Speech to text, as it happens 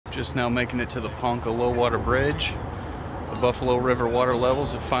Just now making it to the Ponca low water bridge. The Buffalo River water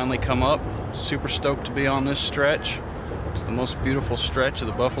levels have finally come up. Super stoked to be on this stretch. It's the most beautiful stretch of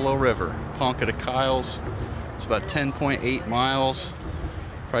the Buffalo River. Ponca to Kyles. It's about 10.8 miles.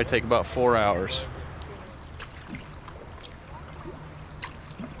 Probably take about 4 hours.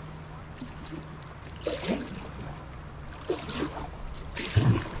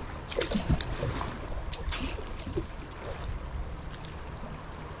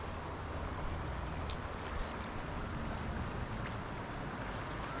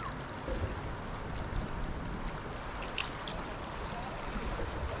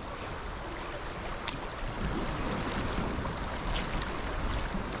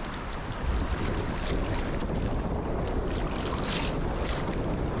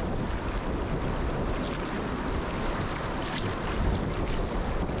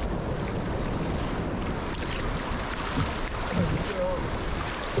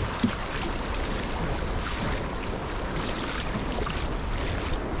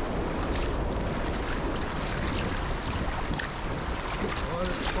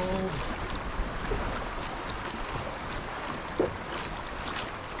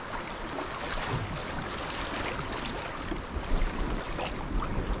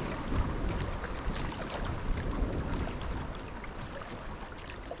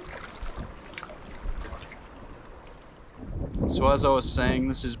 So as I was saying,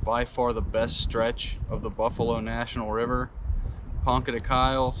 this is by far the best stretch of the Buffalo National River. Ponca to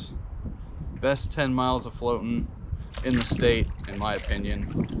Kyles, best 10 miles of floating in the state, in my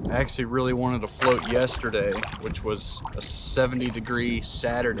opinion. I actually really wanted to float yesterday, which was a 70-degree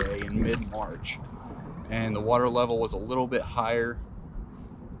Saturday in mid-March, and the water level was a little bit higher.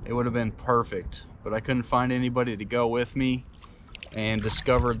 It would have been perfect, but I couldn't find anybody to go with me, and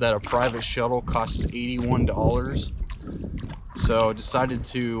discovered that a private shuttle costs $81. So decided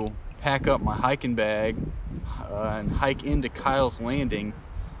to pack up my hiking bag and hike into Kyles Landing.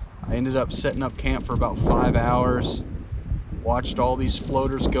 I ended up setting up camp for about 5 hours, watched all these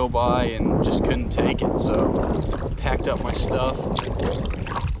floaters go by and just couldn't take it. So packed up my stuff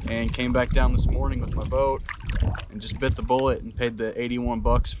and came back down this morning with my boat and just bit the bullet and paid the 81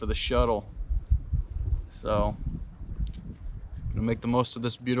 bucks for the shuttle. So gonna make the most of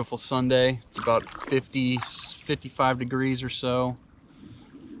this beautiful Sunday. It's about 55 degrees or so.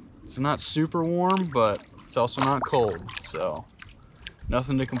 It's not super warm, but it's also not cold, so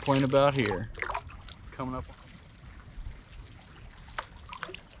nothing to complain about here. Coming up.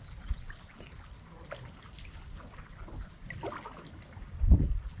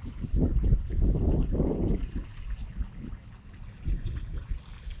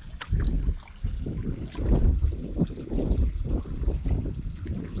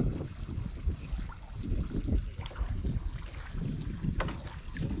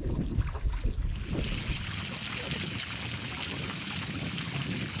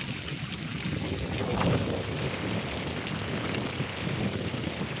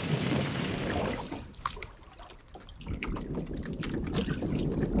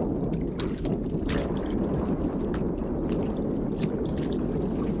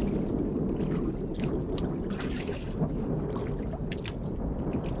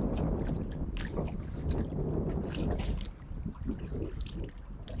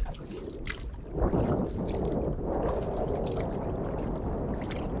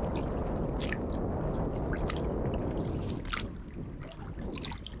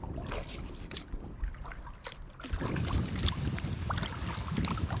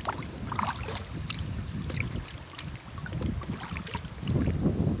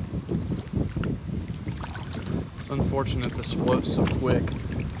 It's unfortunate this floats so quick.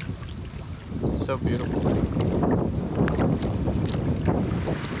 It's so beautiful.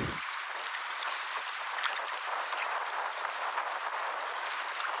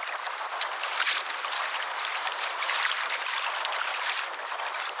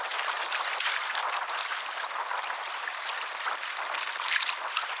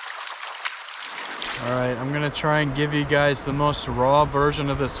 Alright, I'm gonna try and give you guys the most raw version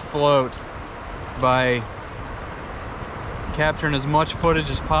of this float by capturing as much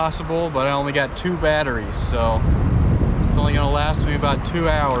footage as possible, but I only got 2 batteries, so it's only gonna last me about 2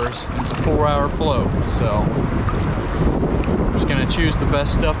 hours. It's a 4-hour float, so I'm just gonna choose the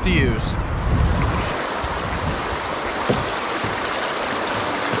best stuff to use.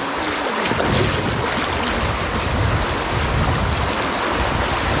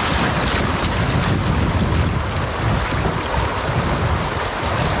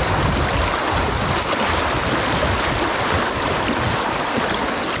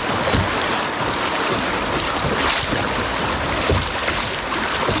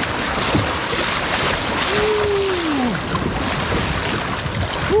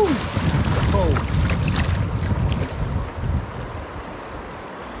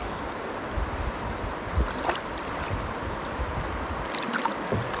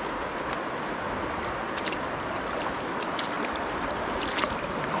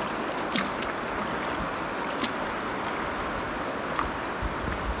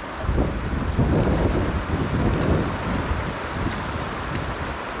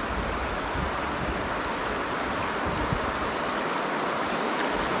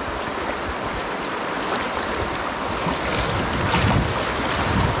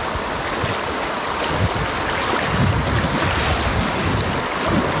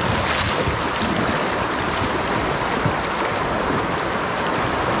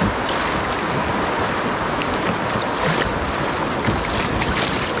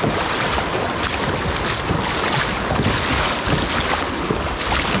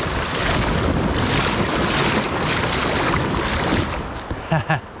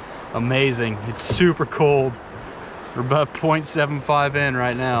 Amazing. It's super cold. We're about 0.75 in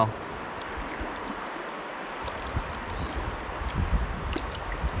right now.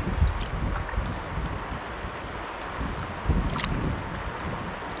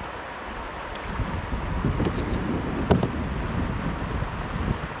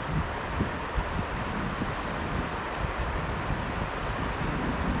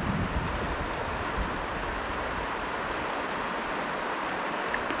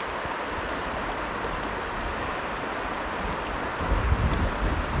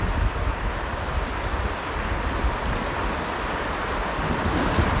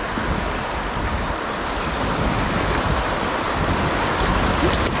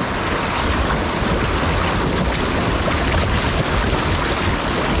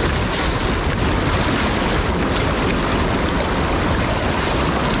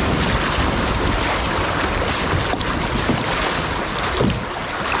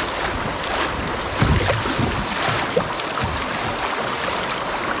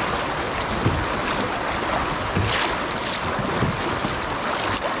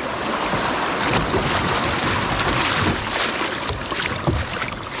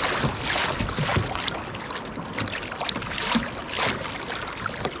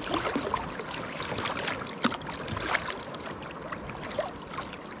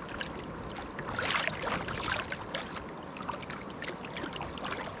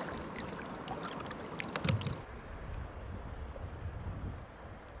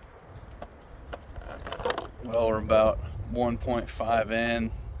 Well, we're about 1.5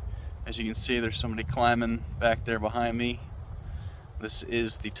 in. As you can see, there's somebody climbing back there behind me. This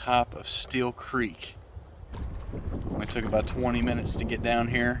is the top of Steel Creek. Only took about 20 minutes to get down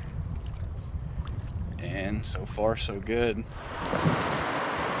here, and so far so good.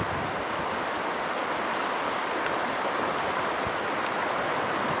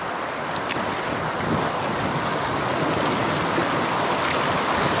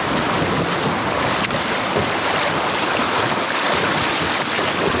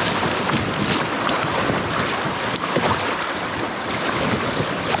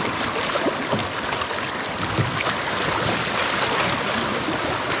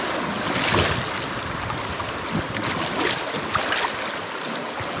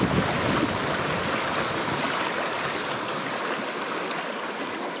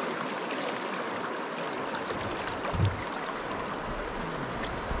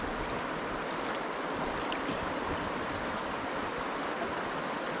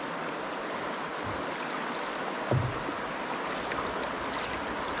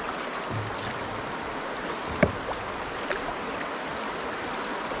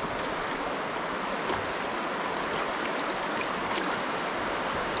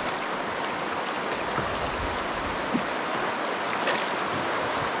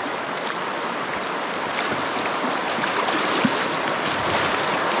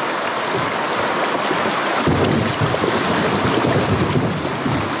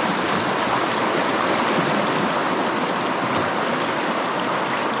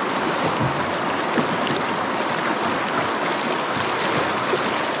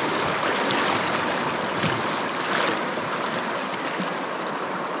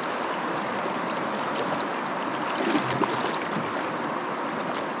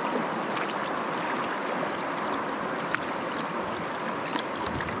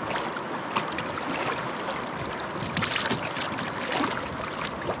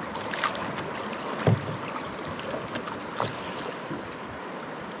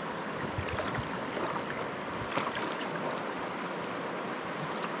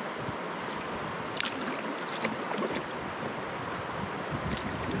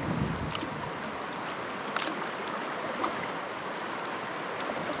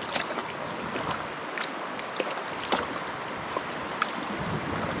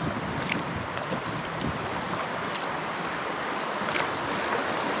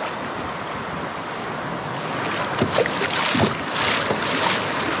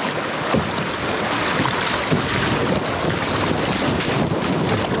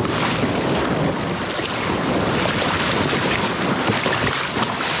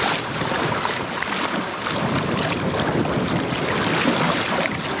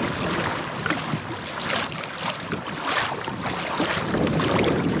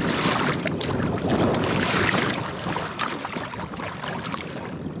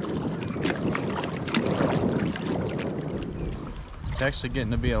 It's actually getting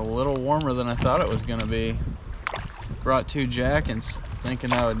to be a little warmer than I thought it was going to be. Brought 2 jackets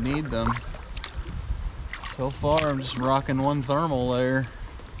thinking I would need them. So far I'm just rocking 1 thermal there.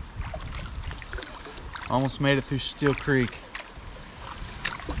 Almost made it through Steel Creek.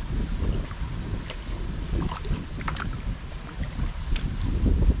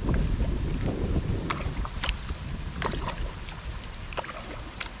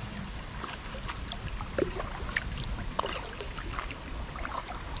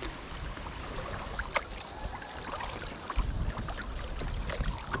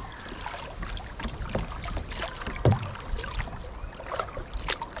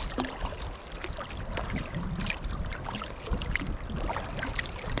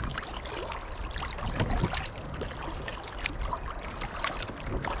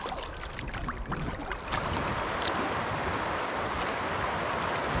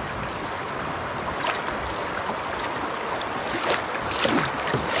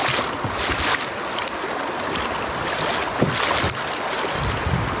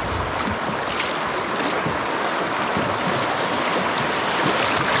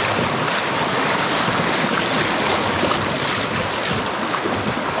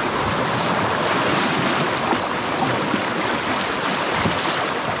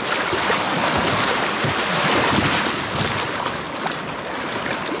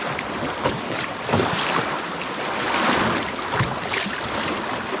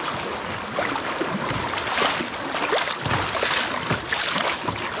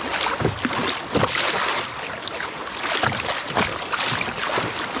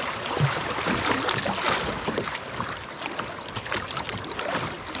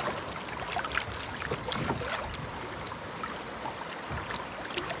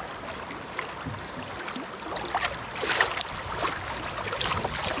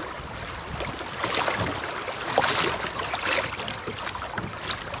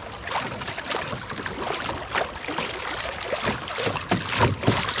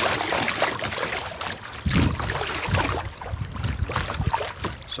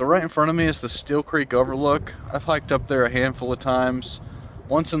 So right in front of me is the Steel Creek Overlook. I've hiked up there a handful of times.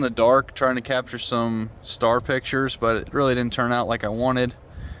 Once in the dark trying to capture some star pictures, but it really didn't turn out like I wanted.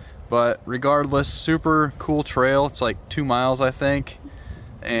 But regardless, super cool trail. It's like 2 miles, I think,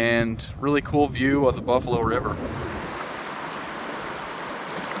 and really cool view of the Buffalo River.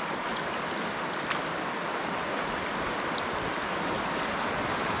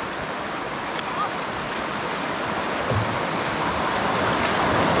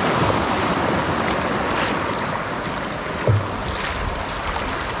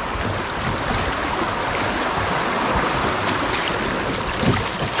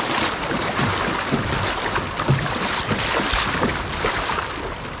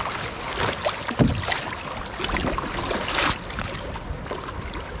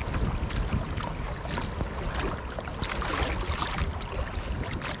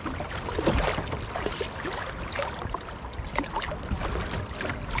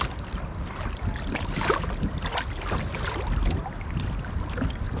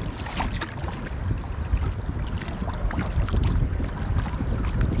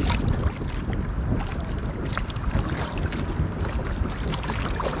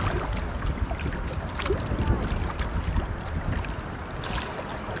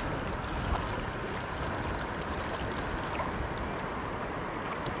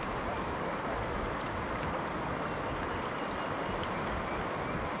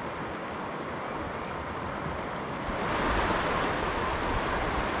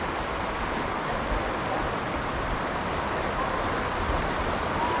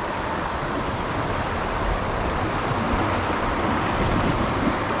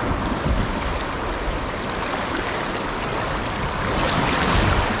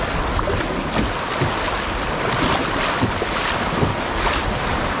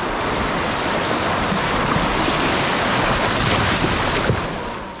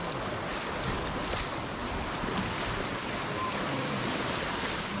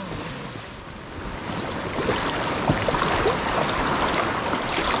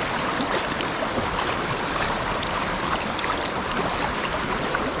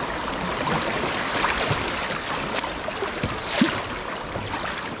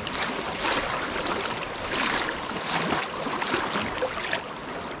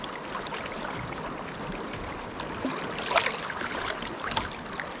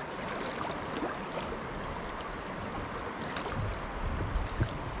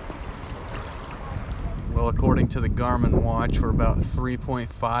 Well, according to the Garmin watch, we're about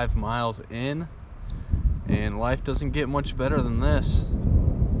 3.5 miles in, and life doesn't get much better than this.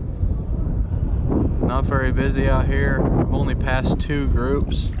 Not very busy out here. I've only passed 2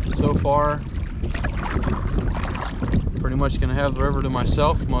 groups so far. Pretty much gonna have the river to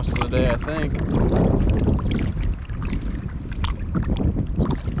myself most of the day, I think.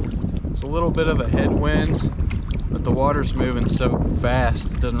 It's a little bit of a headwind, but the water's moving so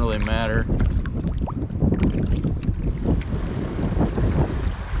fast it doesn't really matter.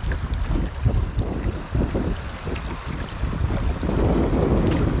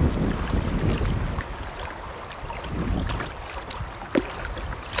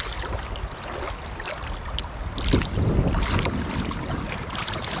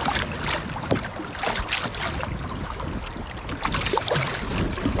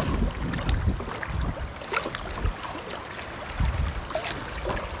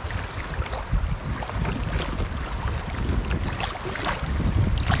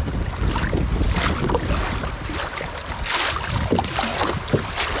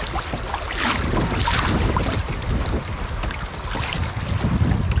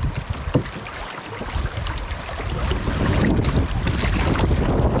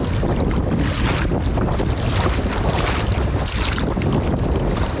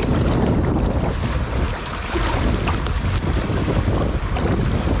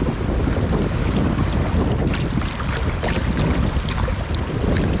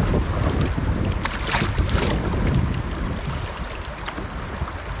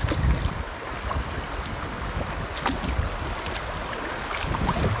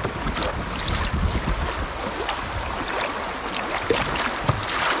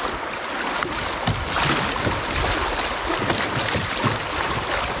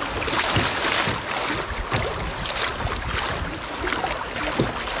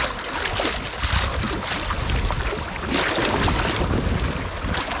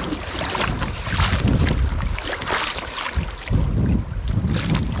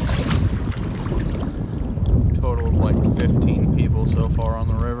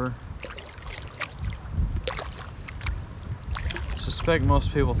 I suspect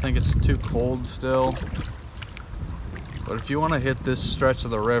most people think it's too cold still, But if you want to hit this stretch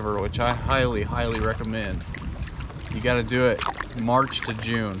of the river, which I highly recommend, you got to do it March to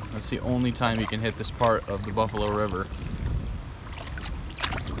June. That's the only time you can hit this part of the Buffalo River.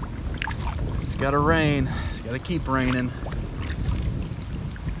 It's got to rain. It's got to keep raining.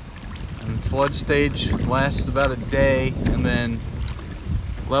 And flood stage lasts about a day, and then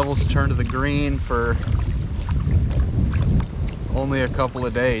levels turn to the green for only a couple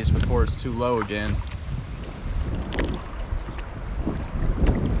of days before it's too low again.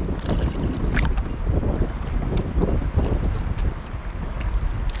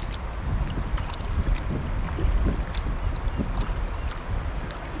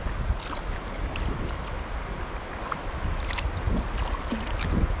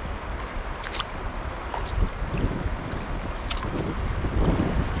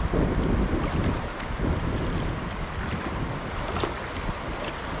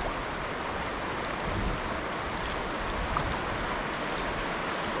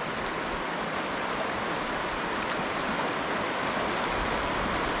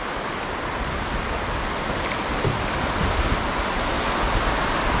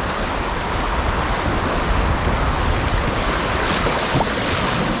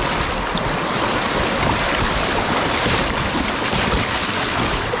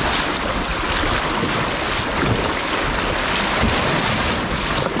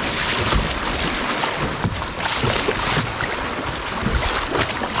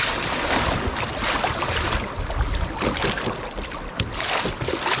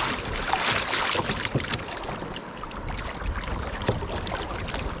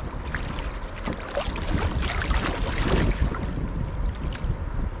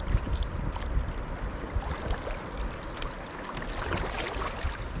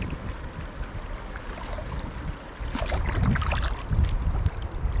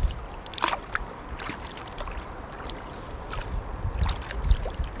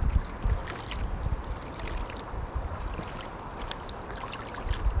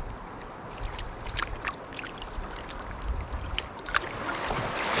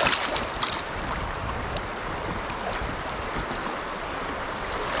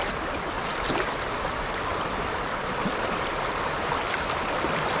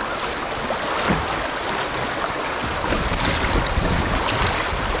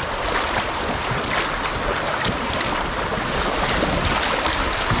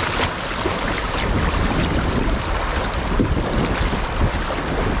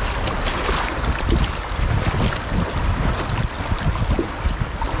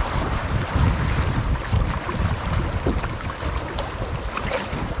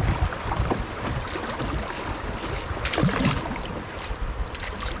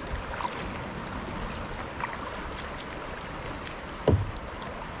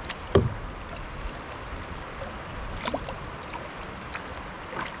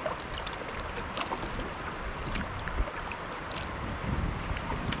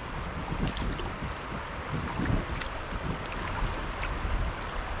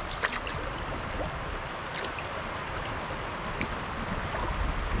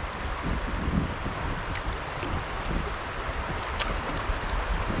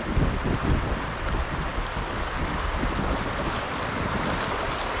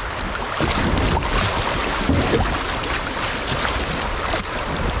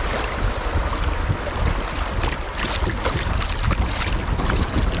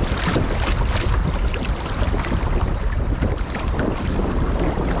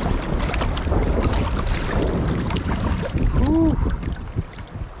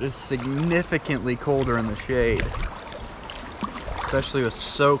 It is significantly colder in the shade, especially with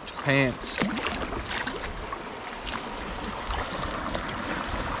soaked pants.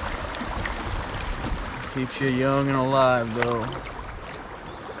 Keeps you young and alive though.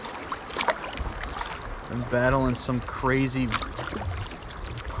 Been battling some crazy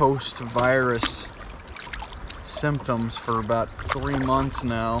post-virus symptoms for about 3 months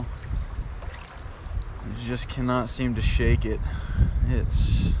now. You just cannot seem to shake it.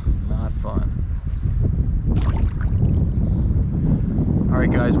 It's not fun. All right,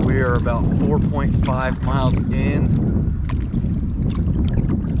 guys, we are about 4.5 miles in.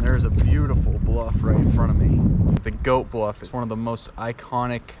 There's a beautiful bluff right in front of me. The Goat Bluff is one of the most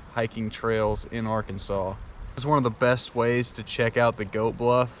iconic hiking trails in Arkansas. This is one of the best ways to check out the Goat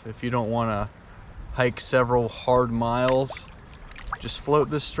Bluff. If you don't want to hike several hard miles, just float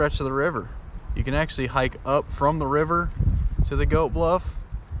this stretch of the river. You can actually hike up from the river to the Goat Bluff.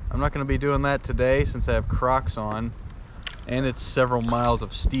 I'm not going to be doing that today since I have Crocs on, and it's several miles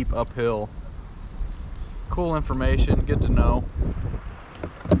of steep uphill. Cool information, good to know.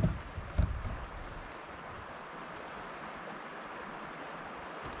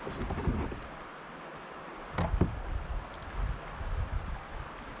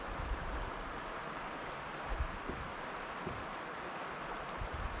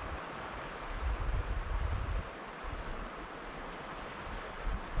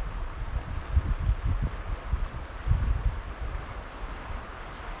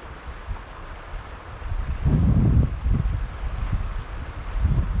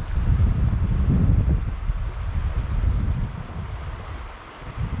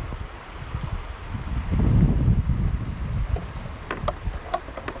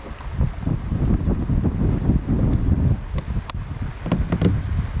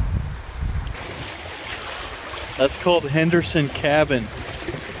 That's called Henderson Cabin.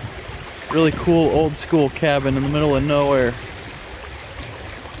 Really cool old school cabin in the middle of nowhere.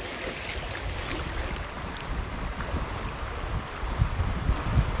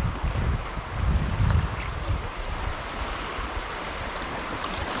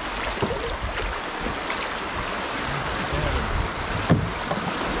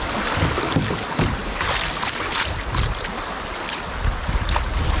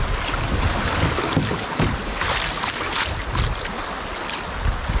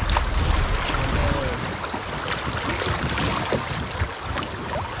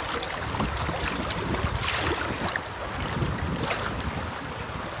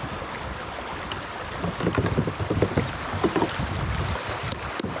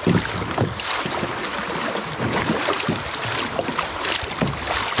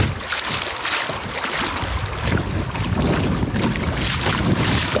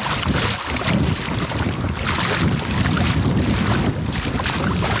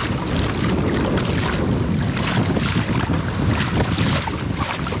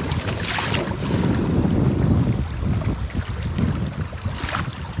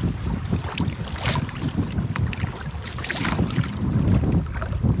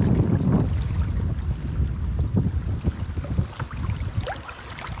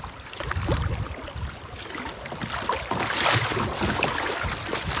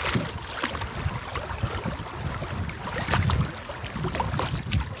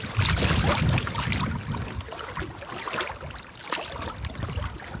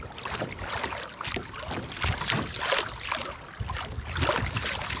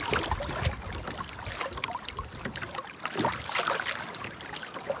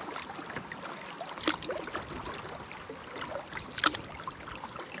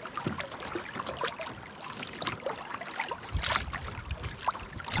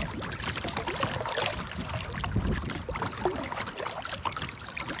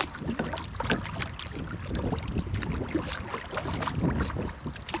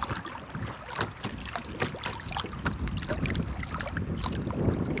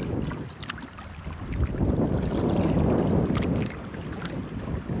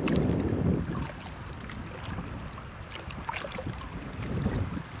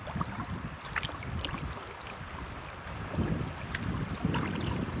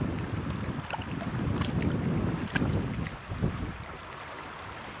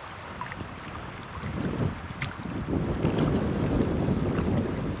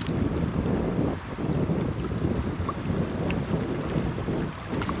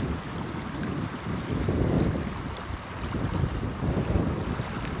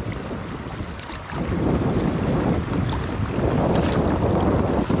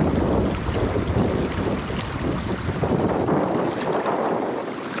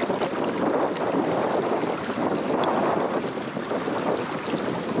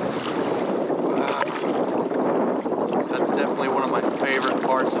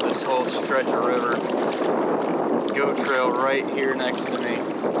 This whole stretch of river. Goat trail right here next to me.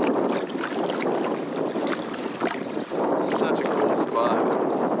 Such a cool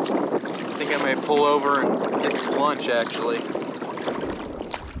spot. I think I may pull over and get some lunch actually.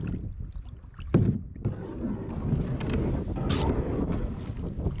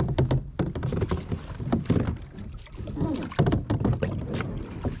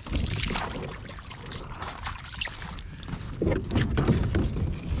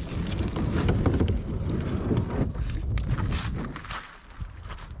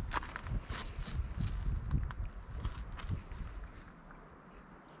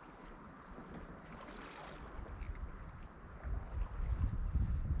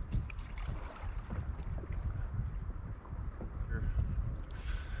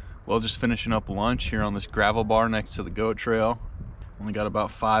 Well, just finishing up lunch here on this gravel bar next to the goat trail. Only got about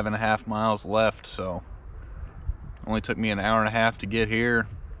 5.5 miles left, so only took me an hour and a half to get here.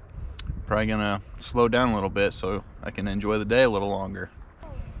 Probably gonna slow down a little bit so I can enjoy the day a little longer.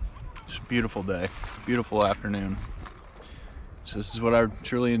 It's a beautiful day, beautiful afternoon. So this is what I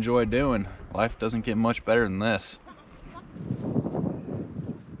truly enjoy doing. Life doesn't get much better than this.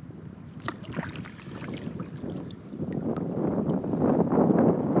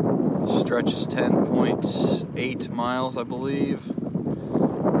 Stretch is 10.8 miles, I believe.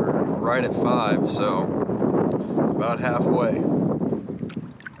 We're right at 5, so about halfway.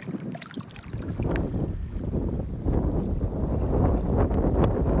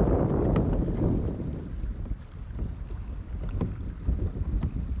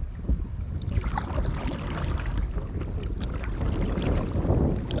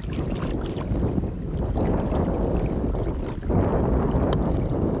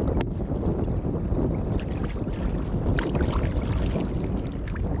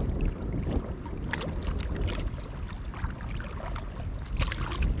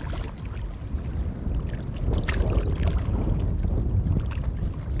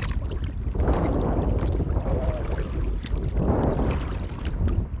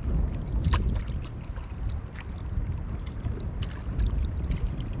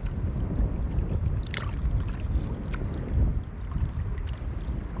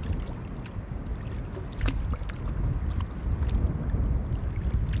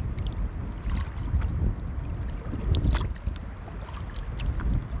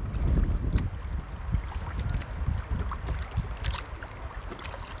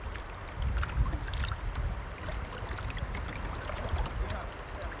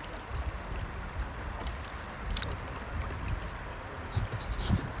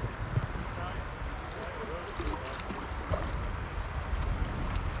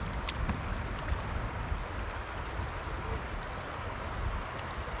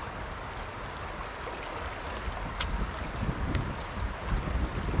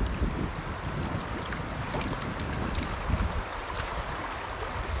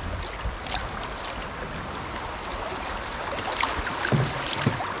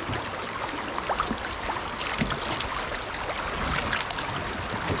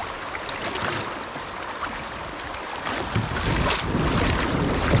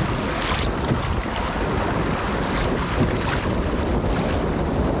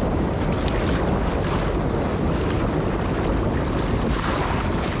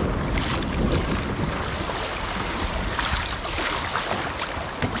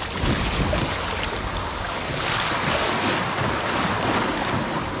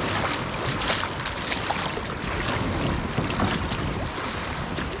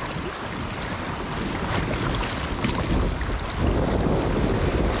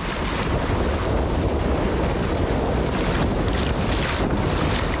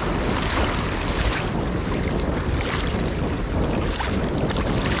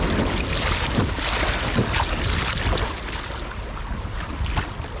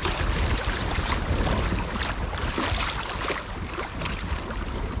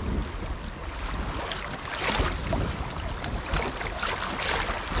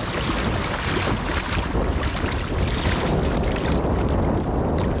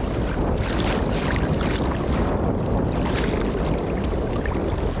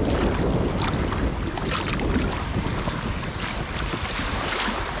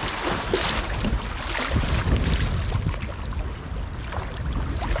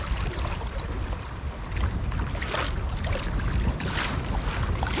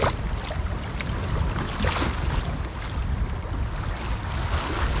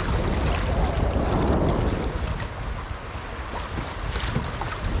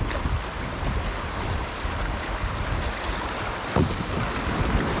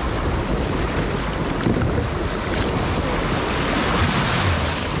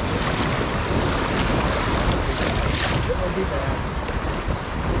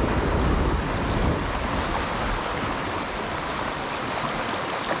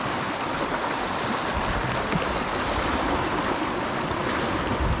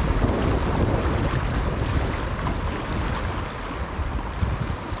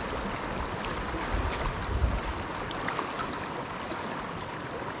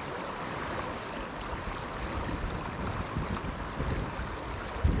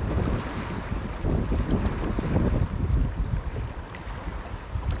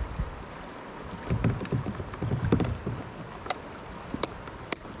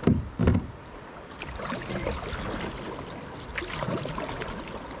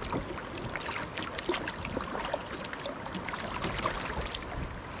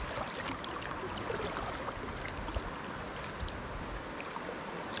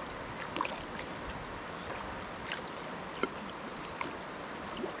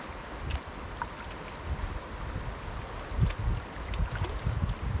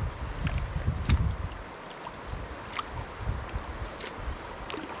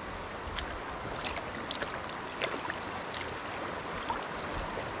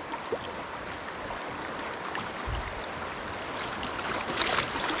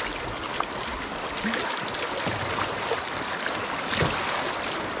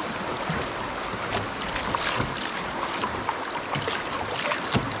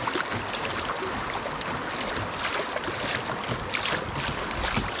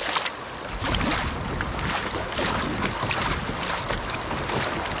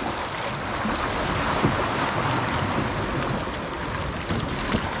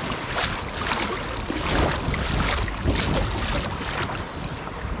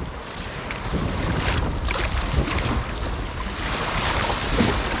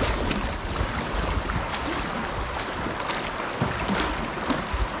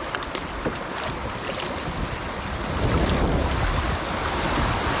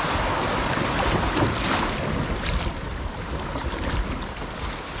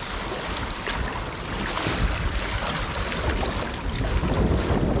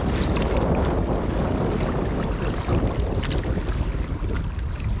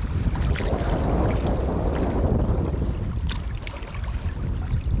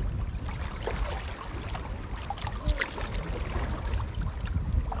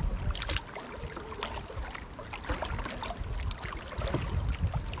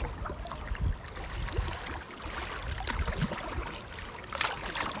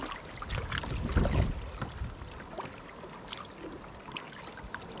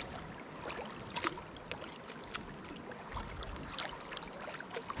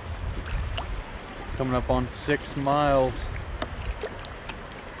 Coming up on 6 miles.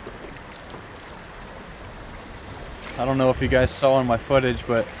 I don't know if you guys saw in my footage,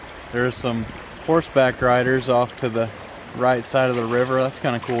 but there's some horseback riders off to the right side of the river. That's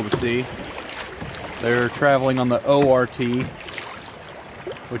kind of cool to see. They're traveling on the ORT,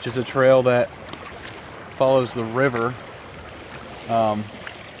 which is a trail that follows the river.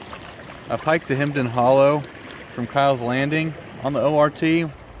 I've hiked to Hemden Hollow from Kyle's Landing on the ORT,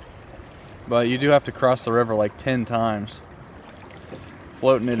 but you do have to cross the river like 10 times.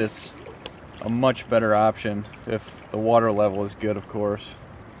 Floating it is a much better option if the water level is good, of course.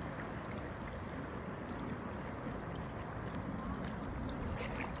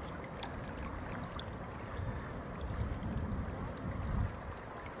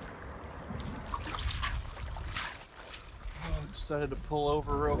 Decided to pull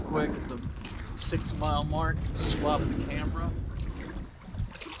over real quick at the 6 mile mark and swap the camera.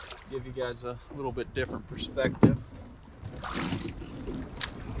 Give you guys a little bit different perspective.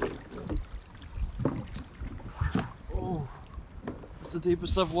 Oh, that's the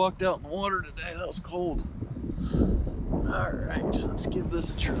deepest I've walked out in the water today. That was cold. Alright, let's give this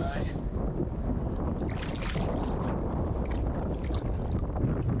a try.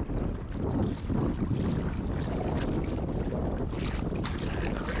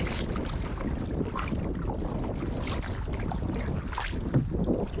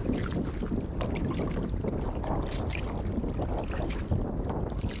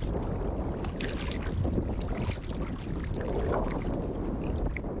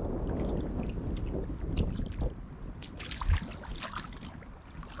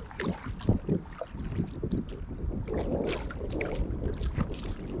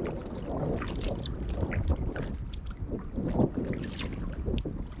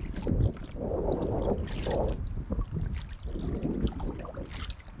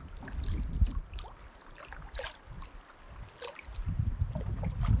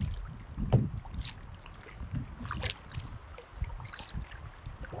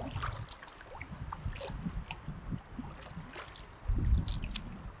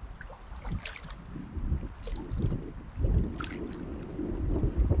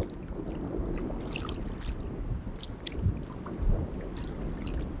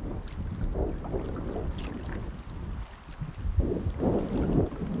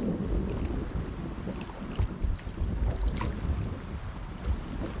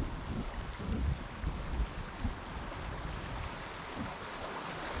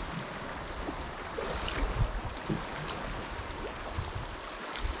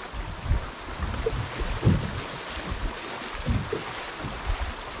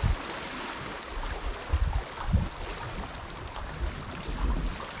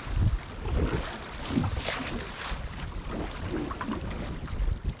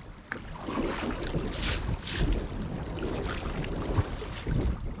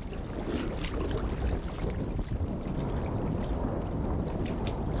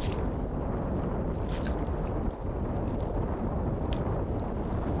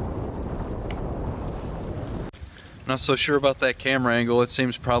 Not so sure about that camera angle. It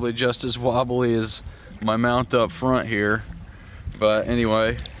seems probably just as wobbly as my mount up front here. But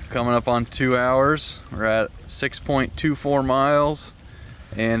anyway, coming up on 2 hours. We're at 6.24 miles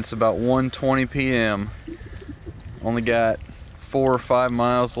and it's about 1:20 p.m. Only got 4 or 5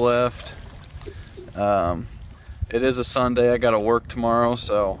 miles left. It is a Sunday. I gotta work tomorrow,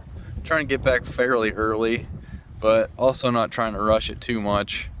 so I'm trying to get back fairly early, but also not trying to rush it too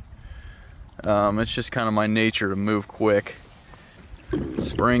much. It's just kind of my nature to move quick.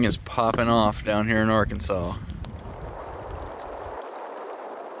 Spring is popping off down here in Arkansas.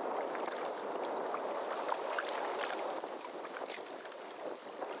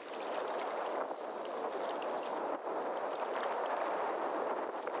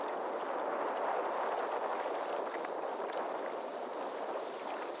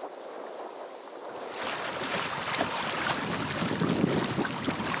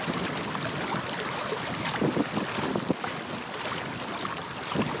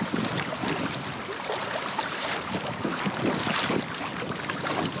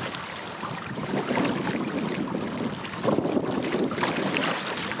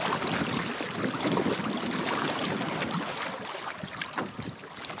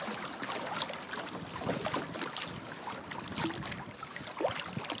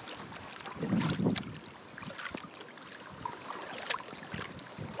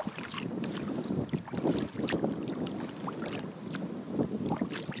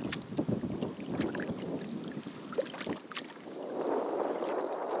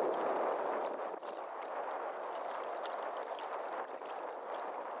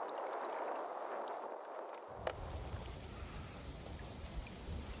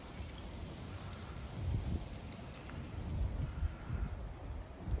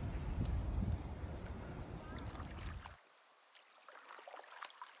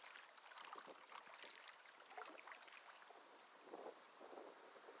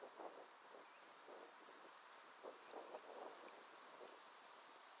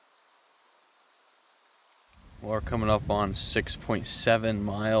 We're coming up on 6.7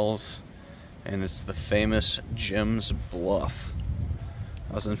 miles, and it's the famous Jim's Bluff.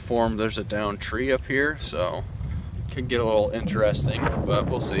 I was informed there's a downed tree up here, so it could get a little interesting, but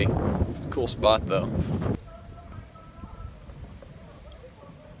we'll see. Cool spot though.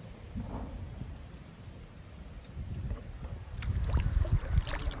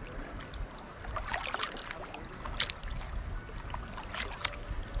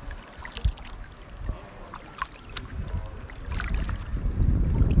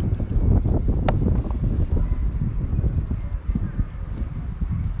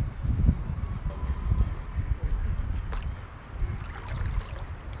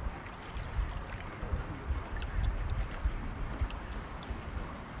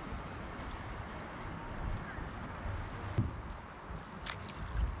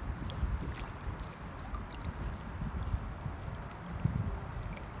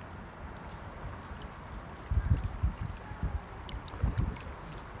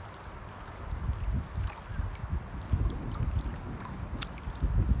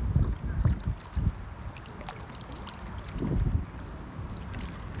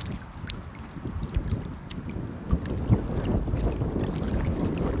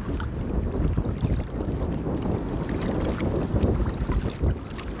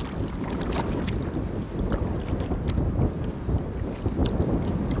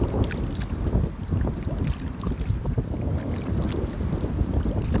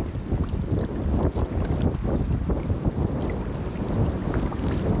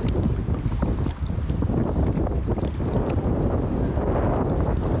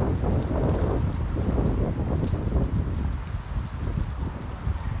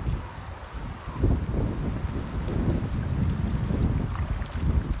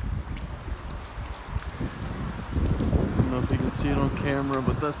 See it on camera,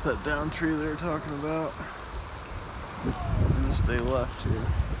 but that's that down tree they were talking about. I'm gonna stay left here.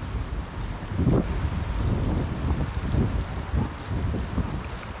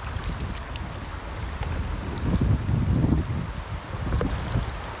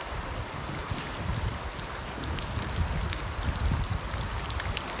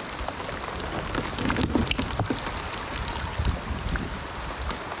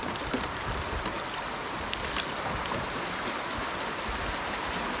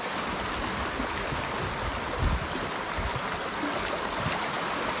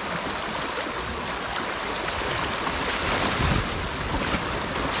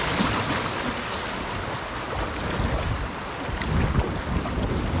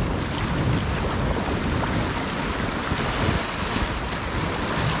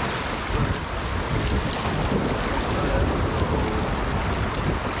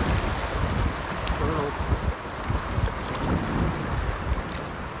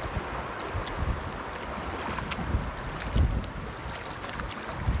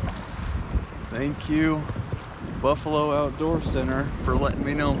 Thank you, Buffalo Outdoor Center, for letting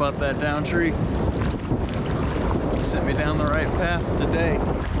me know about that down tree. Sent me down the right path today.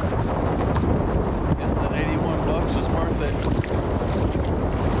 Guess that 81 bucks was worth it.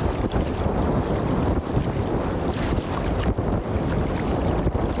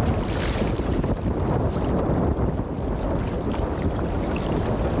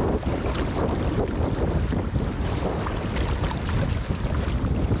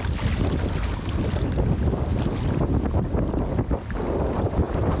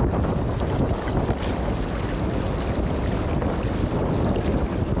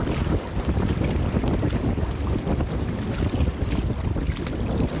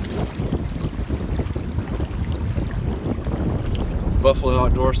 Buffalo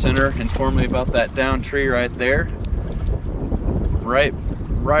Outdoor Center informed me about that down tree right there. Right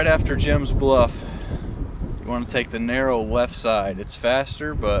after Jim's Bluff. You want to take the narrow left side. It's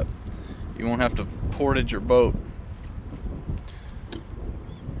faster, but you won't have to portage your boat.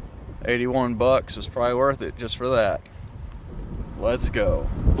 81 bucks was probably worth it just for that. Let's go.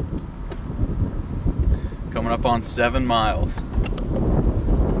 Coming up on 7 miles.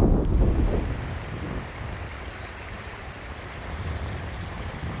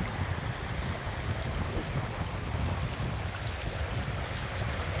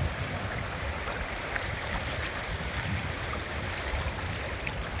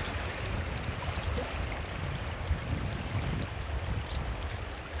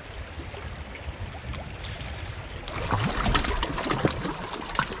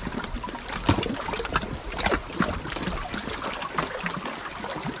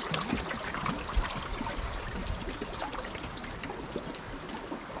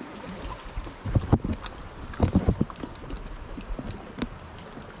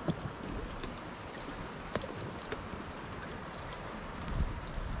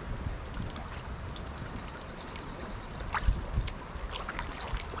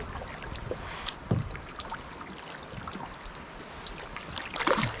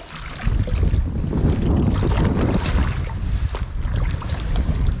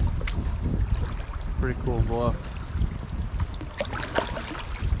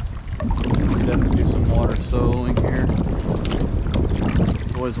 water soloing here.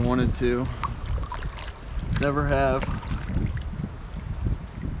 Always wanted to. Never have.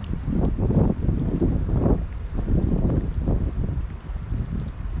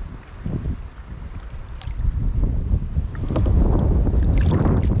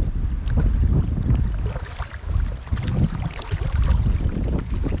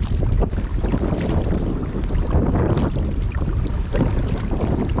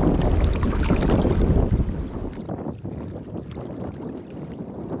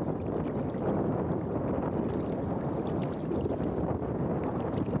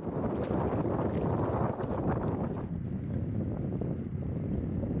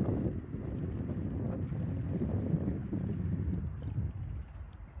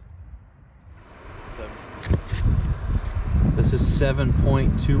 This is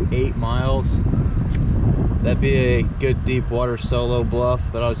 7.28 miles. That'd be a good deep water solo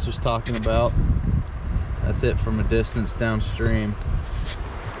bluff that I was just talking about. That's it from a distance downstream.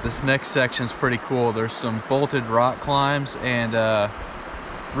 This next section's pretty cool. There's some bolted rock climbs and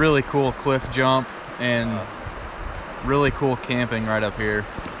really cool cliff jump and really cool camping right up here.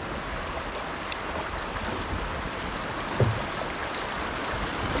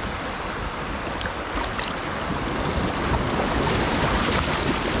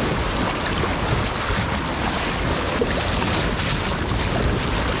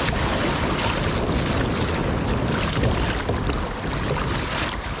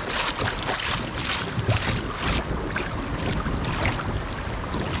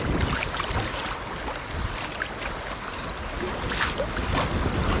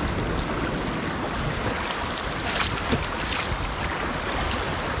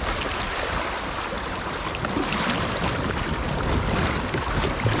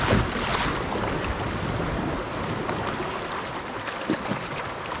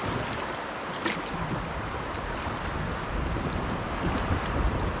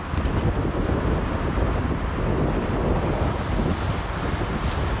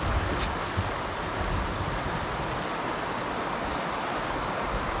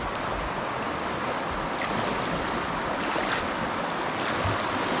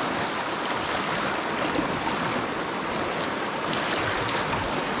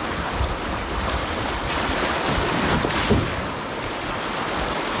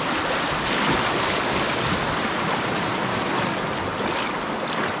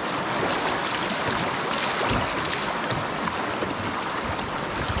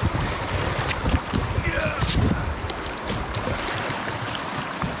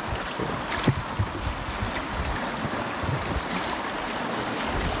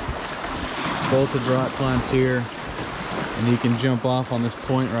 Bolted rock climbs here, and you can jump off on this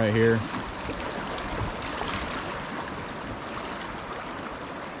point right here.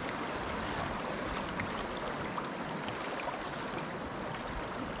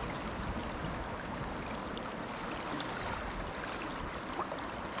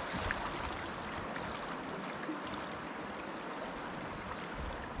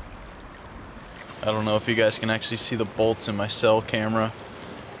 I don't know if you guys can actually see the bolts in my cell camera,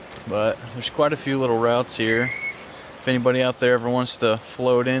 but there's quite a few little routes here. If anybody out there ever wants to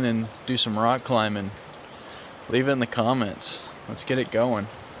float in and do some rock climbing, leave it in the comments. Let's get it going.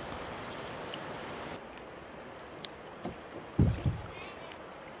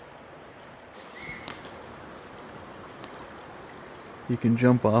 You can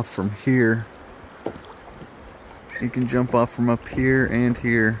jump off from here. You can jump off from up here and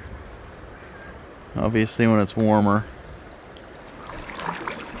here. Obviously when it's warmer.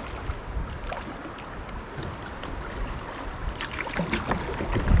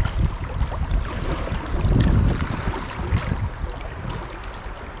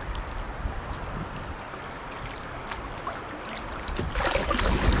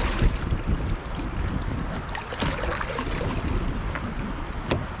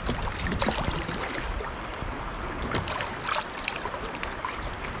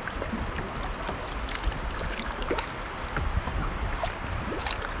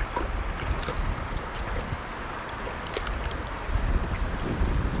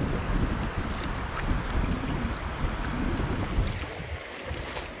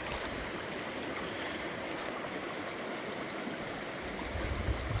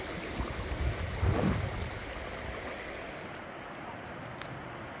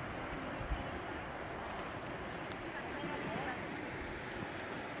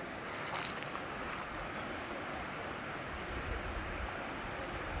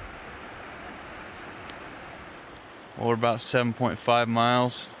 Well, we're about 7.5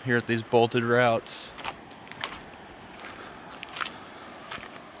 miles here at these bolted routes.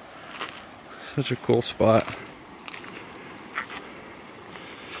 Such a cool spot.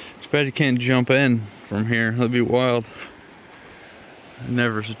 It's bad you can't jump in from here. That'd be wild.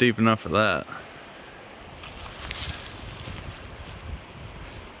 Never deep enough for that.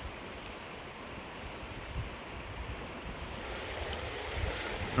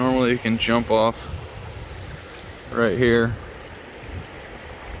 Normally you can jump off right here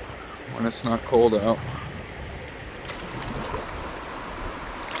when it's not cold out.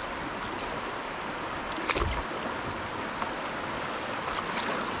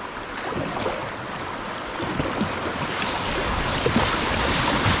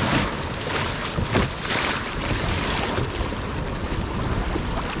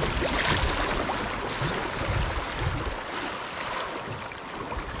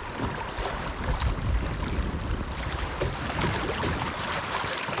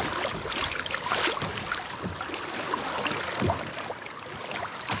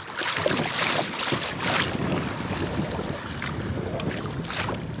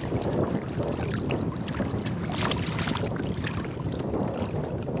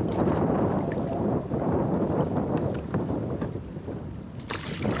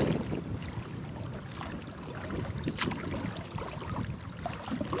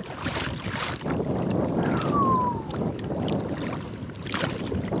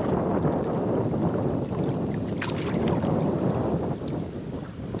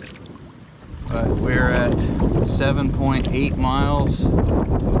 We're at 7.8 miles.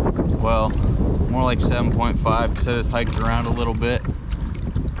 Well, more like 7.5 because I just hiked around a little bit.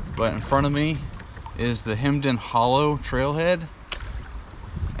 But in front of me is the Hemden Hollow trailhead,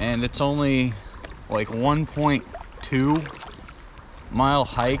 and it's only like 1.2 mile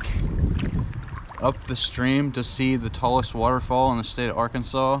hike up the stream to see the tallest waterfall in the state of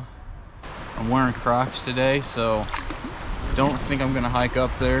Arkansas. I'm wearing Crocs today, so don't think I'm gonna hike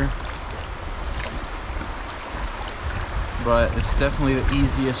up there. But it's definitely the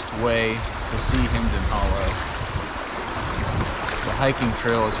easiest way to see Hemden Hollow. The hiking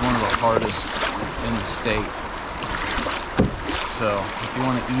trail is one of the hardest in the state. So if you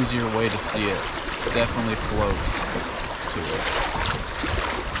want an easier way to see it, definitely float to it.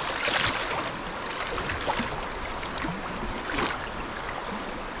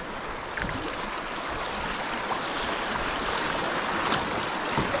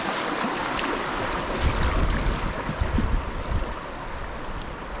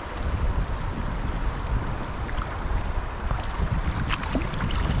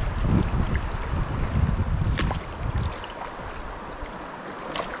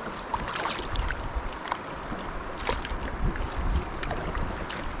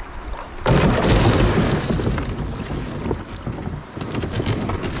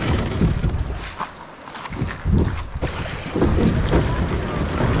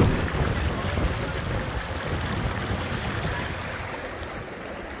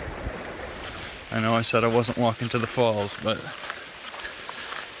 I know I said I wasn't walking to the falls, but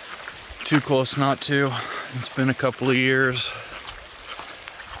too close not to. It's been a couple of years,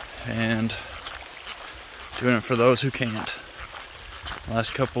 and doing it for those who can't.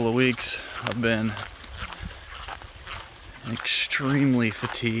 Last couple of weeks I've been extremely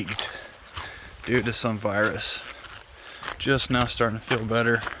fatigued due to some virus. Just now starting to feel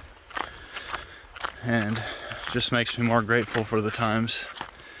better, and just makes me more grateful for the times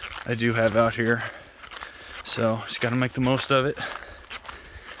I do have out here. So just gotta make the most of it.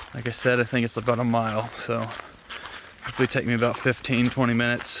 Like I said, I think it's about a mile, so hopefully take me about 15-20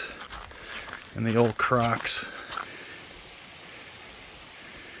 minutes in the old Crocs.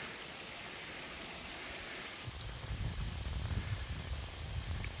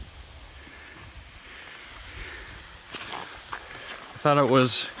 I thought it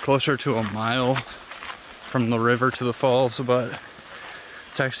was closer to a mile from the river to the falls, but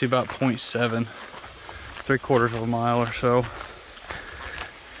it's actually about 0.7, 3/4 of a mile or so.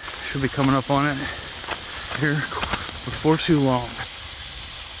 Should be coming up on it here before too long.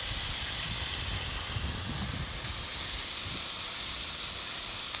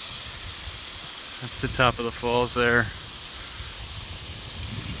 That's the top of the falls there.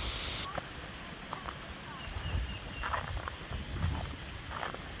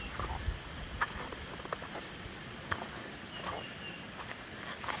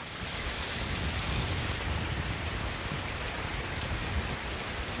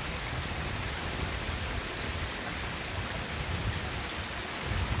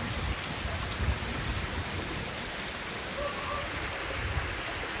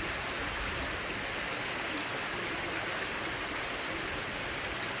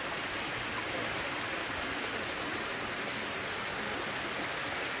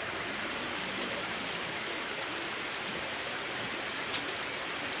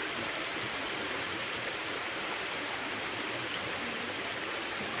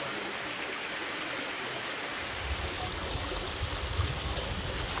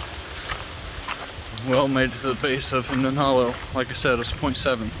 Well, made it to the base of Henderson Hollow. Like I said, it was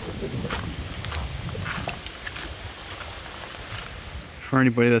 0.7. For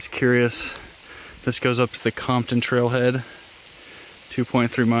anybody that's curious, this goes up to the Compton Trailhead,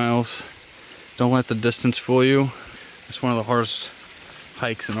 2.3 miles. Don't let the distance fool you. It's one of the hardest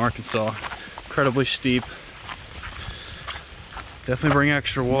hikes in Arkansas. Incredibly steep. Definitely bring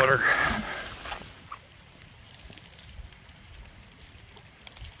extra water.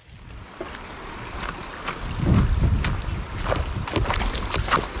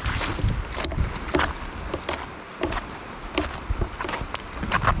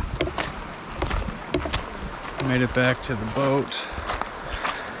 Made it back to the boat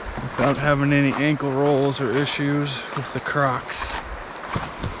without having any ankle rolls or issues with the Crocs.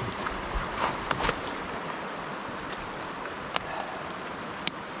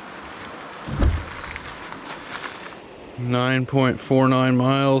 .49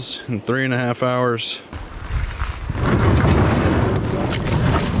 miles in 3.5 hours.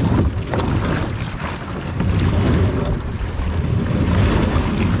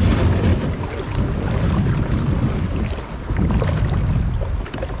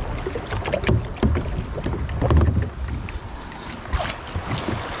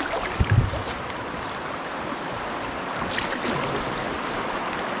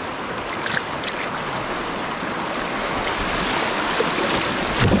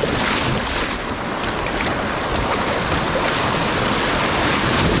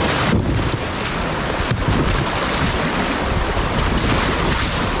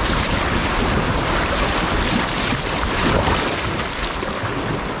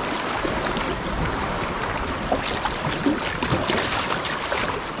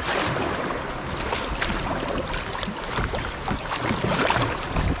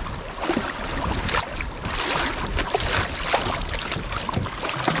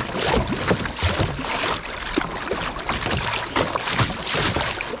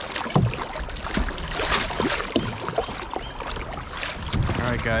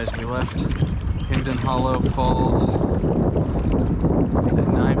 Alright guys, we left Henderson Hollow Falls at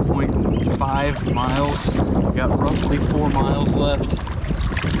 9.5 miles. We got roughly 4 miles left,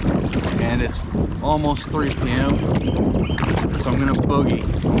 and it's almost 3 p.m. So I'm gonna boogie.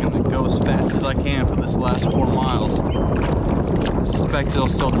 I'm gonna go as fast as I can for this last 4 miles. I suspect it'll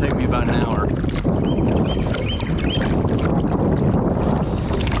still take me about an hour.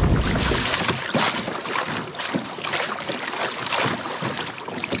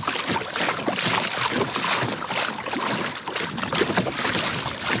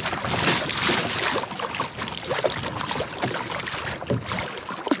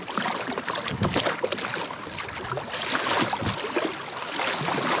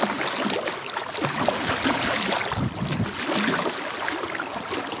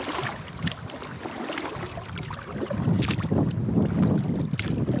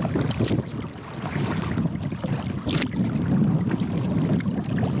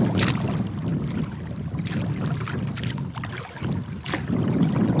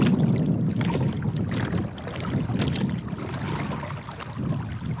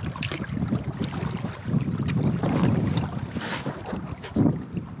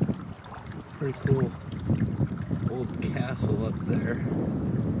 Pretty cool old castle up there.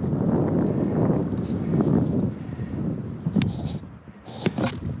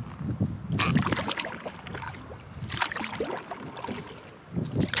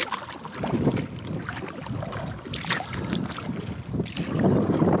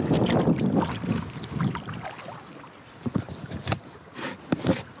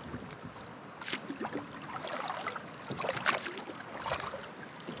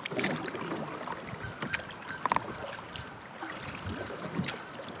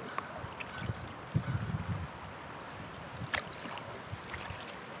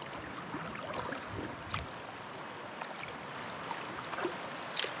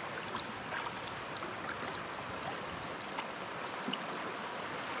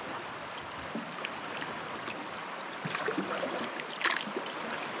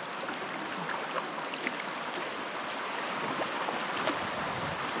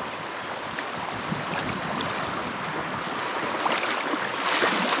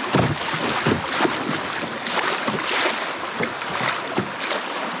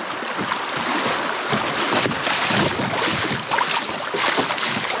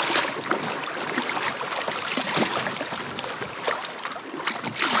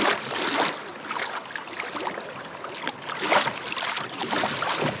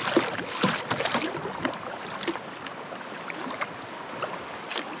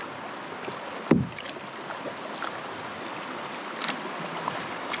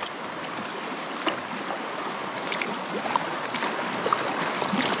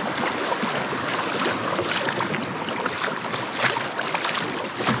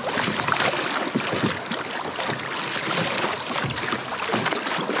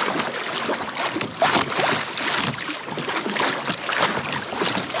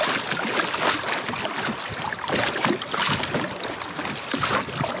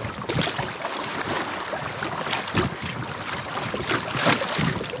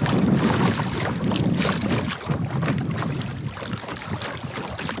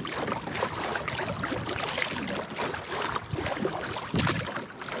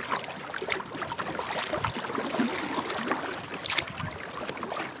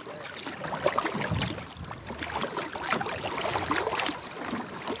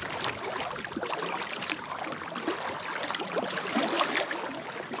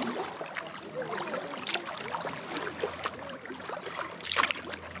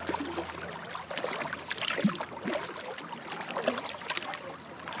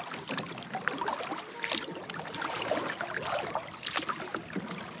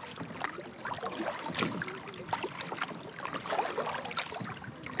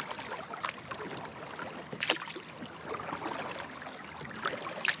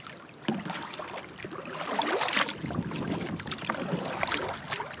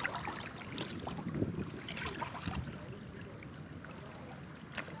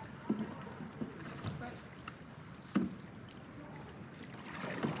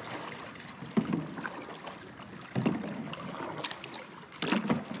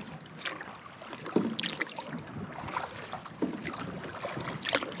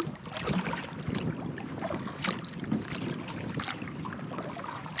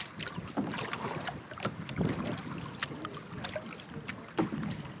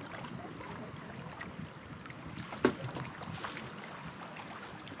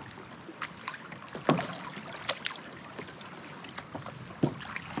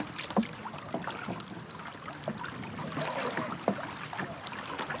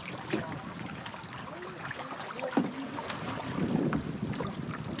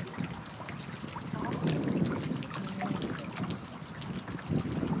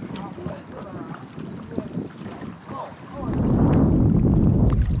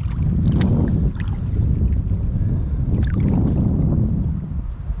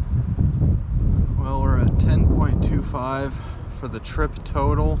 For the trip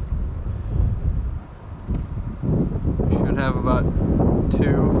total. Should have about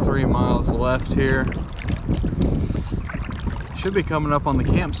 2-3 miles left here. Should be coming up on the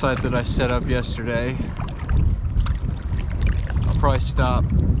campsite that I set up yesterday. I'll probably stop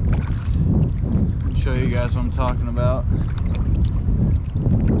and show you guys what I'm talking about.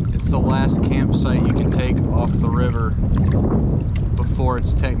 It's the last campsite you can take off the river before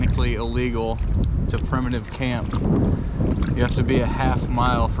it's technically illegal to primitive camp. You have to be a half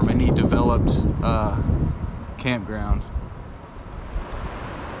mile from any developed campground.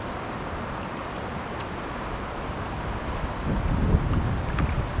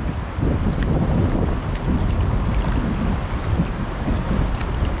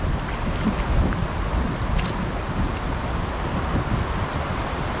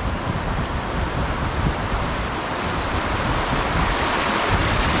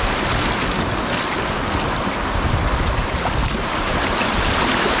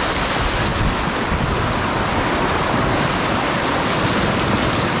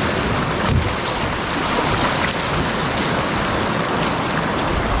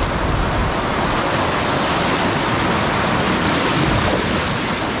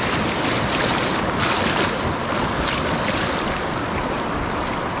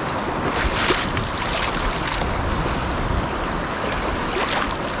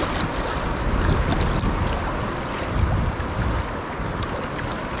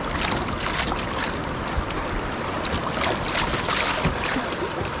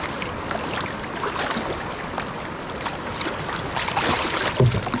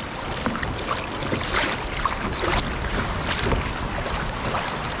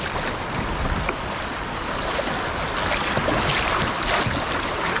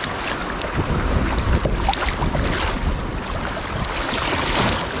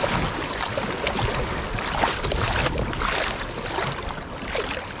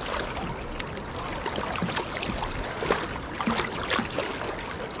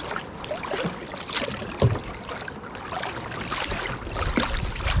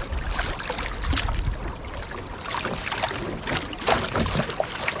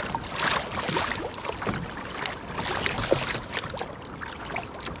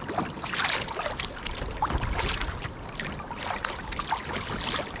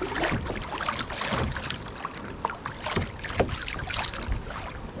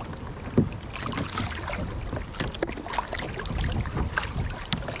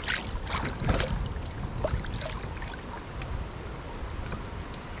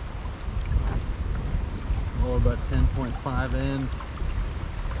 About 10.5 in.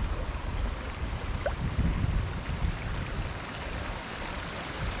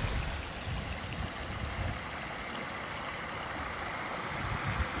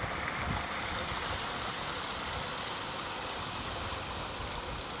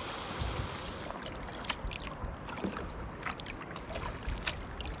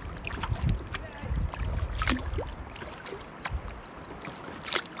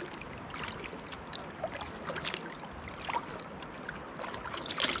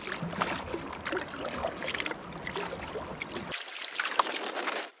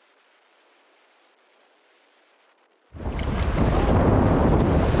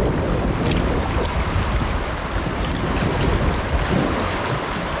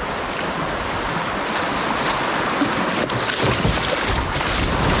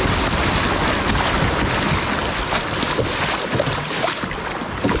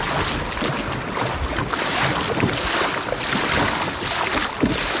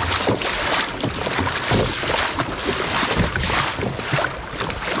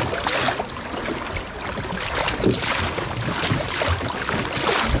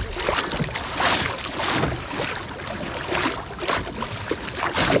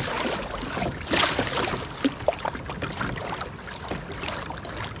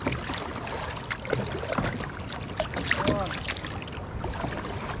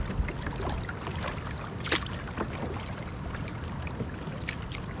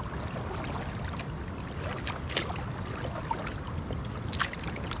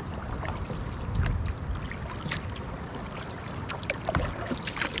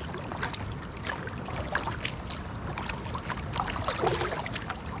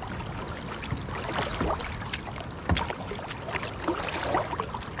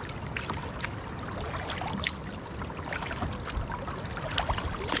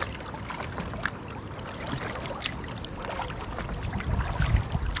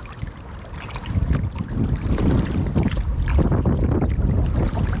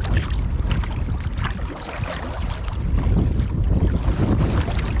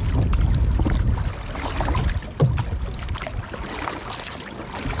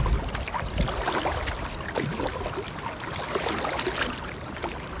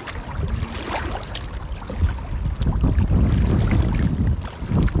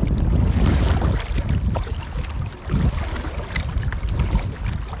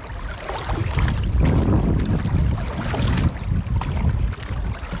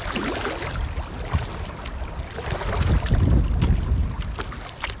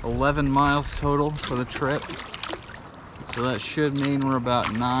 11 miles total for the trip. So that should mean we're about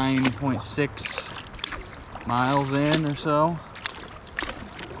 9.6 miles in or so.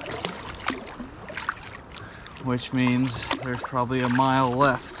 Which means there's probably a mile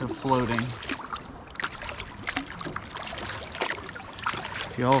left of floating.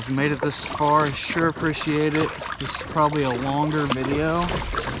 If y'all have made it this far, I sure appreciate it. This is probably a longer video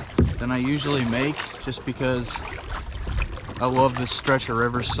than I usually make, just because I love this stretch of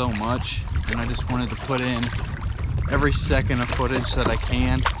river so much, and I just wanted to put in every second of footage that I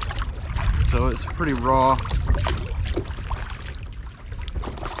can. So it's pretty raw.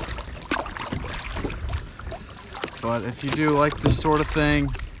 But if you do like this sort of thing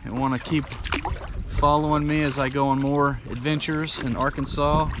and want to keep following me as I go on more adventures in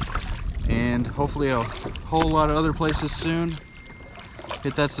Arkansas and hopefully a whole lot of other places soon,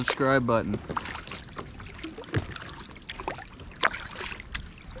 hit that subscribe button.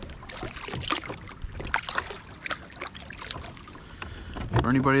 For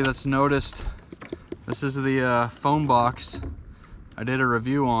anybody that's noticed, this is the phone box I did a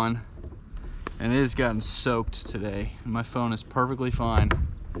review on, and it has gotten soaked today. My phone is perfectly fine,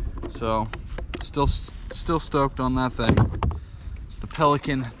 so still stoked on that thing. It's the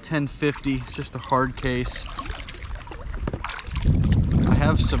Pelican 1050. It's just a hard case. I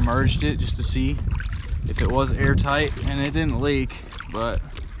have submerged it just to see if it was airtight, and it didn't leak, but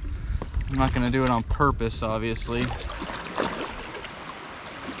I'm not going to do it on purpose, obviously.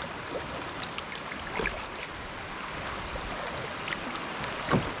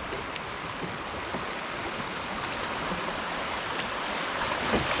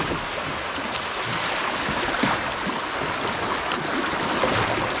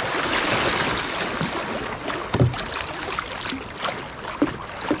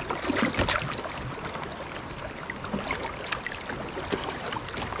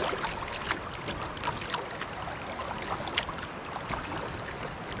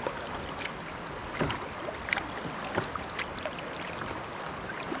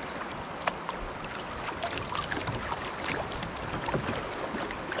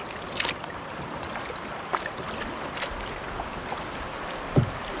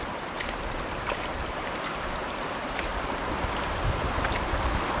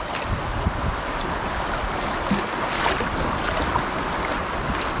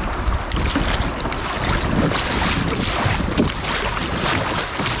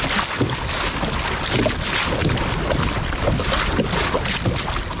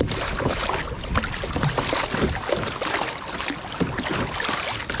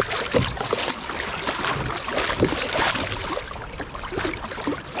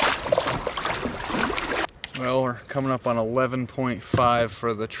 Well, we're coming up on 11.5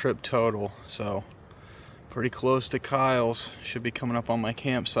 for the trip total, so pretty close to Kyle's. Should be coming up on my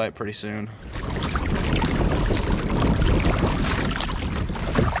campsite pretty soon.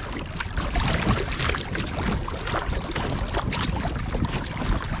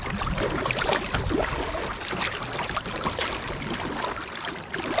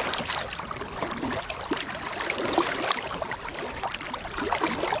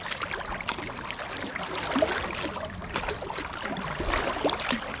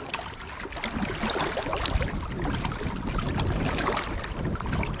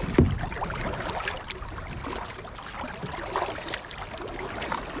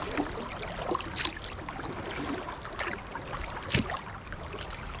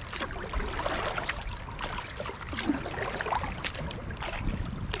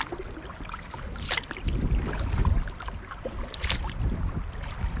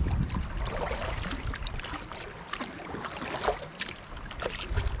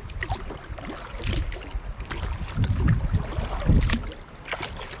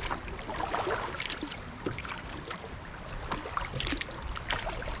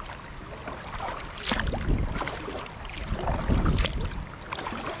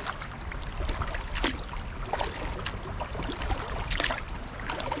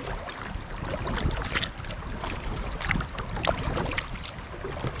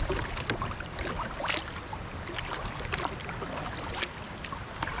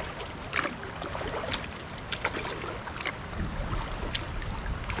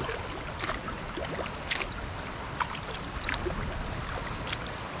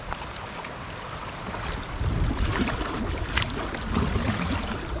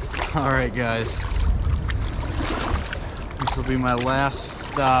 Alright guys, this will be my last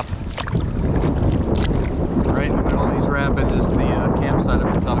stop. Right in the middle of these rapids is the campsite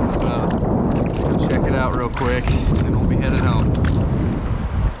I've been talking about. Let's go check it out real quick and then we'll be headed home.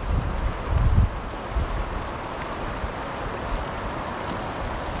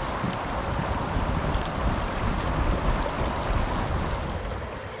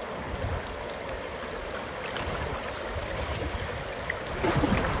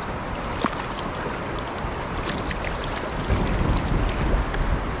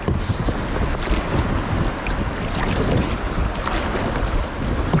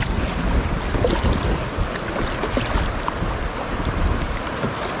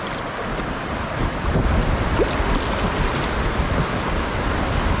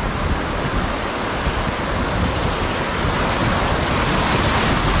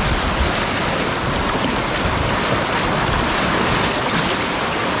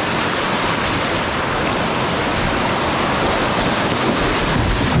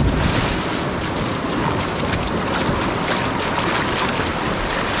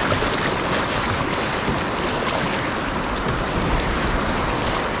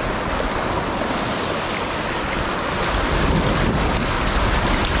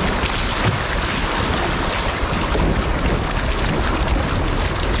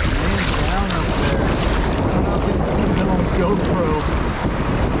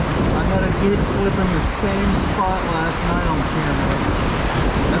 same spot last night on camera.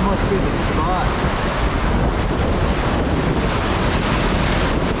 That must be the spot.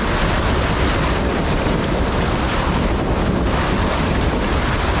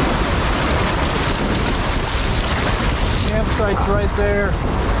 Campsite's right there.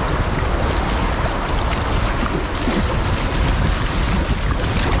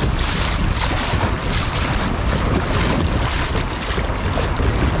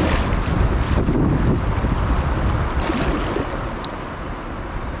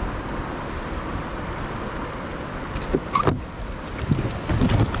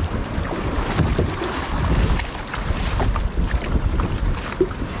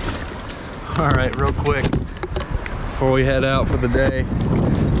 All right, real quick, before we head out for the day,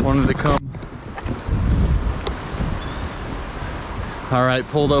 wanted to come. All right,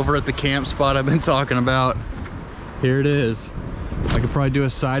 pulled over at the camp spot I've been talking about. Here it is. I could probably do a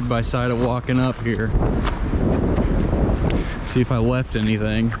side-by-side of walking up here. See if I left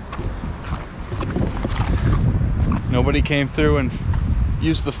anything. Nobody came through and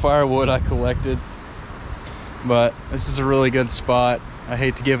used the firewood I collected, but this is a really good spot. I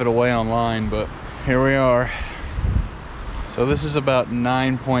hate to give it away online, but here we are. So this is about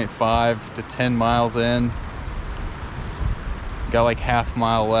 9.5 to 10 miles in. Got like half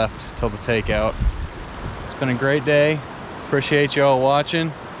mile left till the takeout. It's been a great day. Appreciate y'all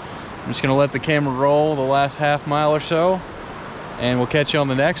watching. I'm just gonna let the camera roll the last half mile or so, and we'll catch you on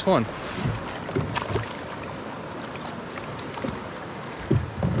the next one.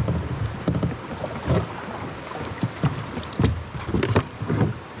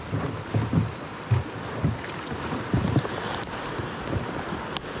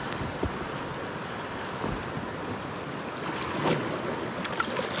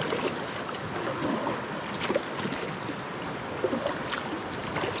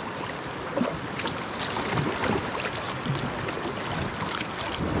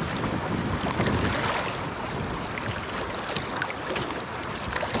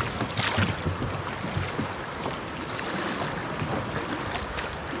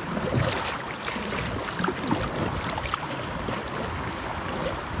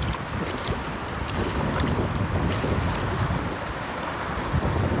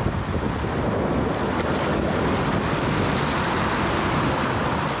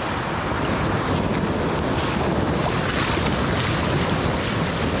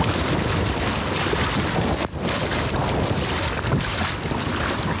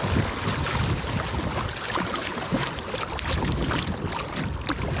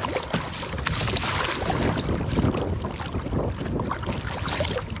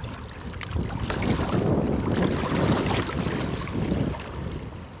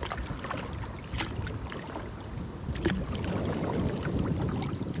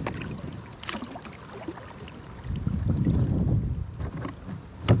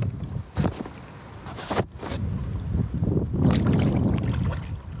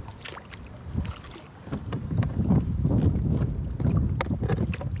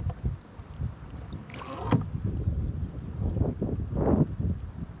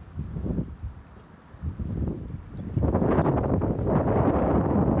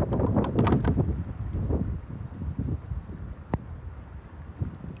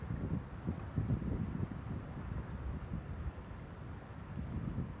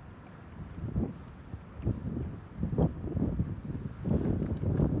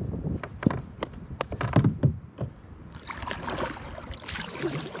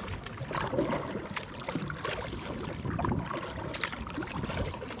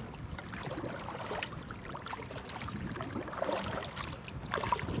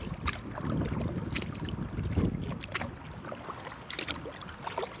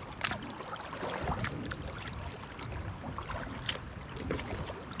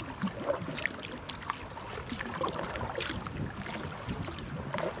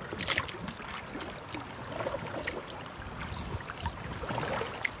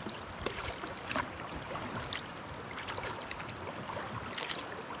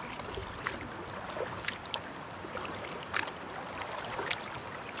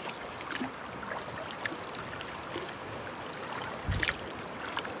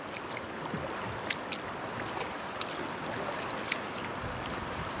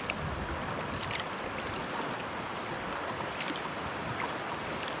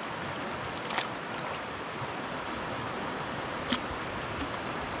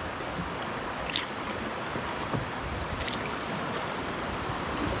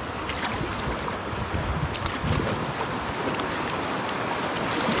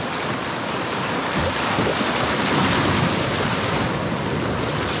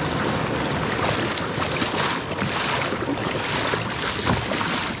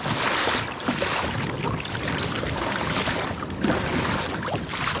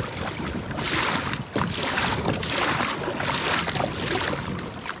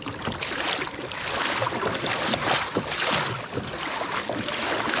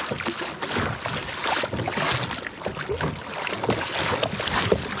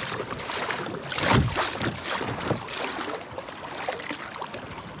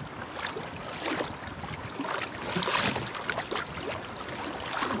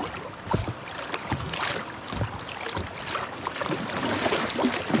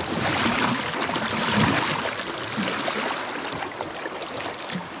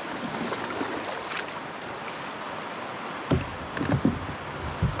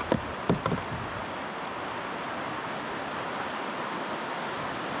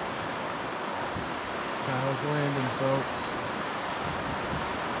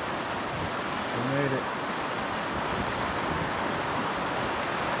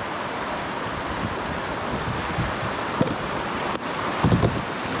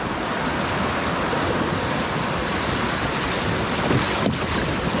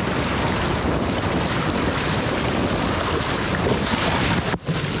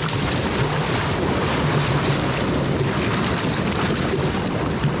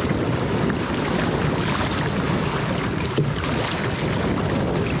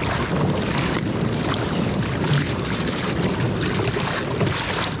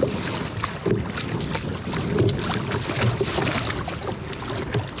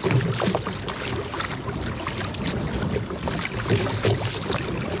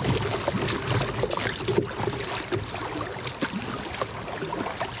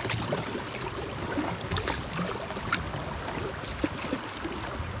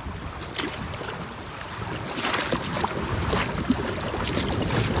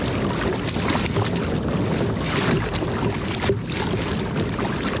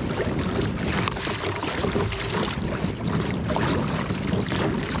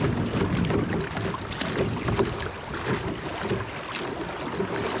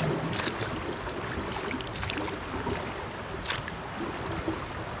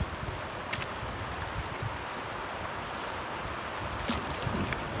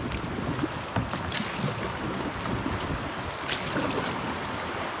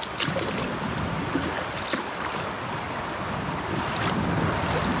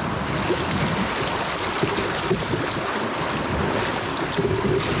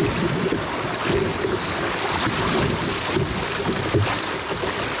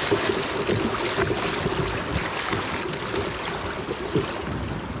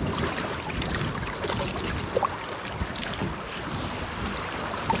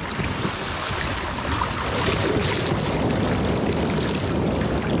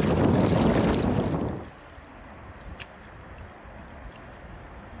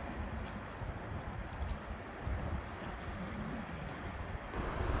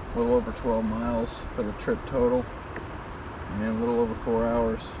 A little over 12 miles for the trip total, and a little over 4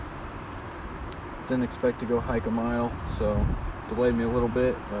 hours. Didn't expect to go hike a mile, so delayed me a little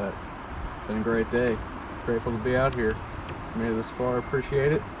bit, but been a great day. Grateful to be out here. Made it this far,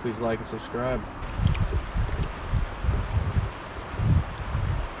 appreciate it. Please like and subscribe.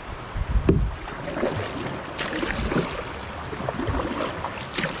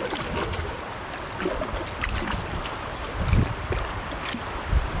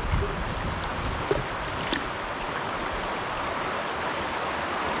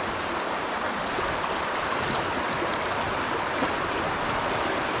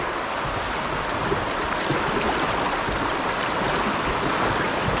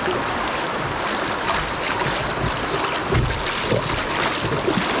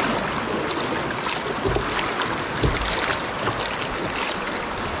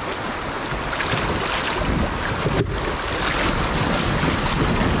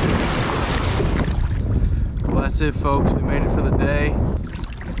 That's it, folks. We made it for the day.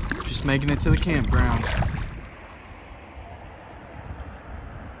 Just making it to the campground.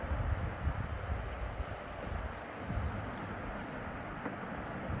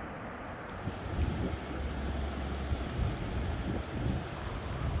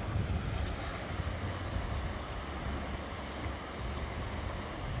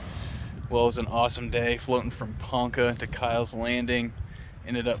 Well, it was an awesome day floating from Ponca to Kyle's Landing.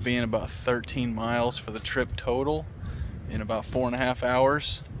 Ended up being about 13 miles for the trip total in about 4.5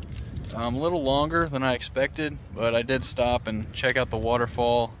 hours. A little longer than I expected, but I did stop and check out the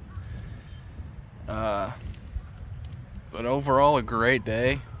waterfall. But overall, a great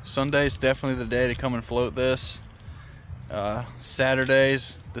day. Sunday's definitely the day to come and float this.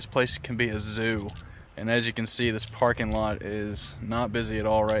 Saturdays, this place can be a zoo. And as you can see, this parking lot is not busy at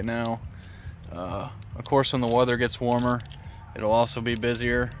all right now. Of course, when the weather gets warmer, it'll also be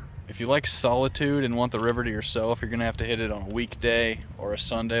busier. If you like solitude and want the river to yourself, you're gonna have to hit it on a weekday or a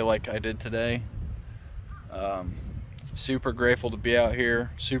Sunday like I did today. Super grateful to be out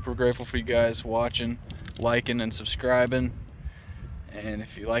here. Super grateful for you guys watching, liking, and subscribing. And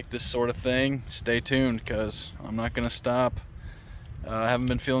if you like this sort of thing, stay tuned, because I'm not gonna stop. I haven't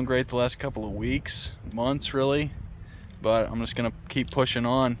been feeling great the last couple of weeks, months really, but I'm just gonna keep pushing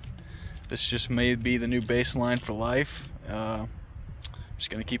on. This just may be the new baseline for life. Just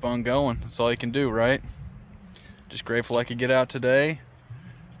gonna keep on going. That's all you can do, right? Just grateful I could get out today,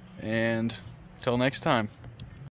 and till next time.